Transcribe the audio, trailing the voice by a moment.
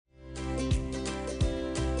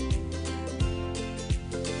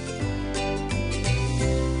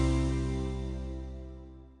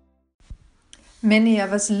Many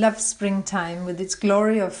of us love springtime with its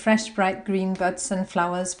glory of fresh, bright green buds and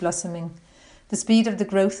flowers blossoming. The speed of the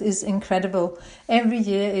growth is incredible. Every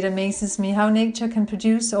year it amazes me how nature can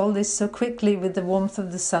produce all this so quickly with the warmth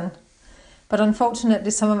of the sun. But unfortunately,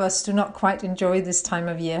 some of us do not quite enjoy this time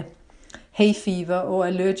of year. Hay fever or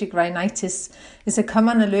allergic rhinitis is a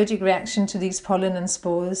common allergic reaction to these pollen and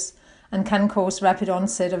spores and can cause rapid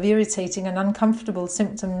onset of irritating and uncomfortable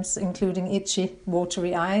symptoms, including itchy,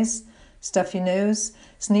 watery eyes, stuffy nose,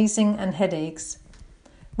 sneezing and headaches.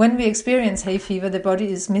 When we experience hay fever, the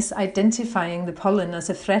body is misidentifying the pollen as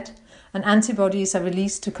a threat and antibodies are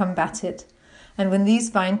released to combat it. And when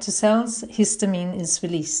these bind to cells, histamine is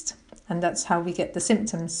released. And that's how we get the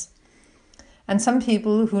symptoms. And some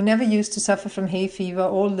people who never used to suffer from hay fever,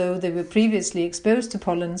 although they were previously exposed to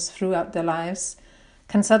pollens throughout their lives,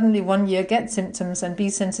 can suddenly one year get symptoms and be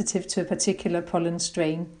sensitive to a particular pollen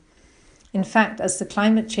strain. In fact, as the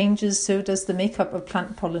climate changes, so does the makeup of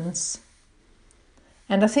plant pollens.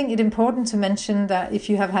 And I think it important to mention that if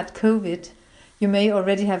you have had COVID, you may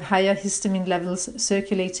already have higher histamine levels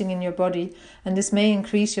circulating in your body, and this may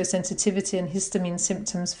increase your sensitivity and histamine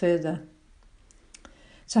symptoms further.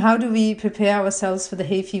 So how do we prepare ourselves for the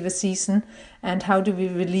hay fever season, and how do we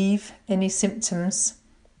relieve any symptoms?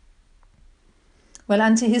 Well,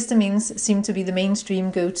 antihistamines seem to be the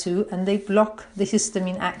mainstream go-to, and they block the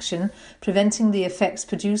histamine action, preventing the effects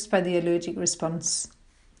produced by the allergic response.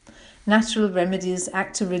 Natural remedies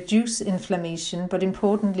act to reduce inflammation, but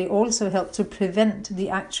importantly also help to prevent the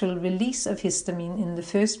actual release of histamine in the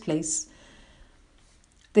first place.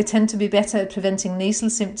 They tend to be better at preventing nasal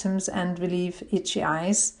symptoms and relieve itchy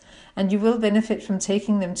eyes, and you will benefit from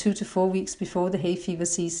taking them 2 to 4 weeks before the hay fever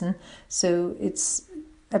season, so it's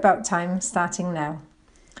about time starting now.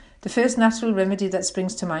 The first natural remedy that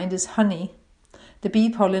springs to mind is honey. The bee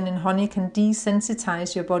pollen in honey can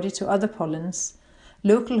desensitize your body to other pollens.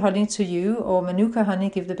 Local honey to you or Manuka honey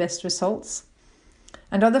give the best results.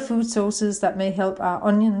 And other food sources that may help are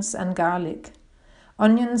onions and garlic.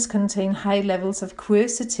 Onions contain high levels of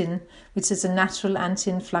quercetin, which is a natural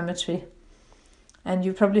anti-inflammatory. And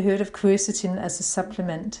you've probably heard of quercetin as a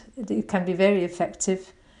supplement. It can be very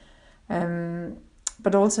effective.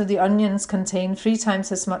 But also the onions contain 3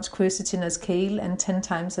 times as much quercetin as kale and 10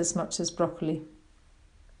 times as much as broccoli.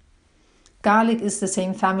 Garlic is the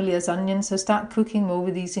same family as onions, so start cooking more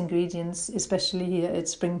with these ingredients, especially here at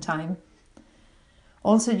springtime.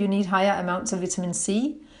 Also, you need higher amounts of vitamin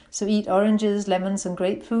C, so eat oranges, lemons and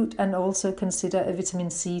grapefruit, and also consider a vitamin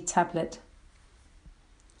C tablet.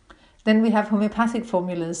 Then we have homeopathic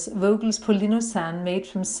formulas. Vogel's Polinosan, made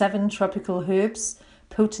from 7 tropical herbs,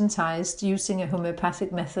 potentized using a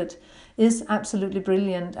homeopathic method, is absolutely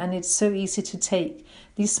brilliant, and it's so easy to take.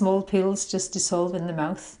 These small pills just dissolve in the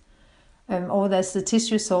mouth. Or there's the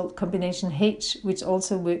tissue salt combination H, which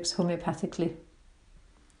also works homeopathically.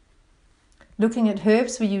 Looking at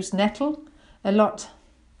herbs, we use nettle a lot,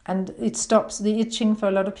 and it stops the itching for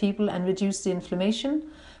a lot of people and reduces the inflammation,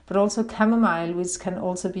 but also chamomile, which can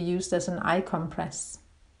also be used as an eye compress.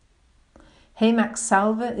 Haymax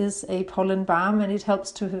salve is a pollen balm, and it helps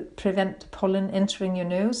to prevent pollen entering your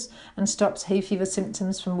nose and stops hay fever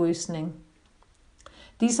symptoms from worsening.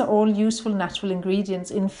 These are all useful natural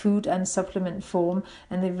ingredients in food and supplement form,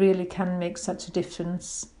 and they really can make such a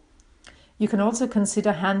difference. You can also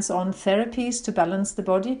consider hands-on therapies to balance the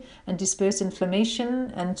body and disperse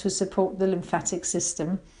inflammation and to support the lymphatic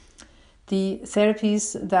system. The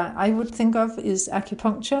therapies that I would think of is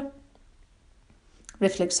acupuncture,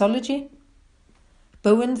 reflexology,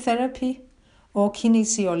 Bowen therapy, or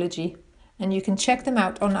kinesiology, and you can check them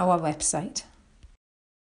out on our website.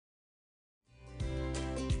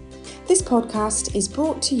 This podcast is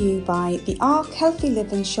brought to you by the Ark Healthy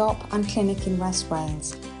Living Shop and Clinic in West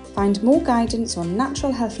Wales. Find more guidance on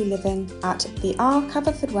natural healthy living at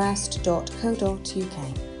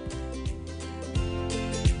thearkhaverfordwest.co.uk.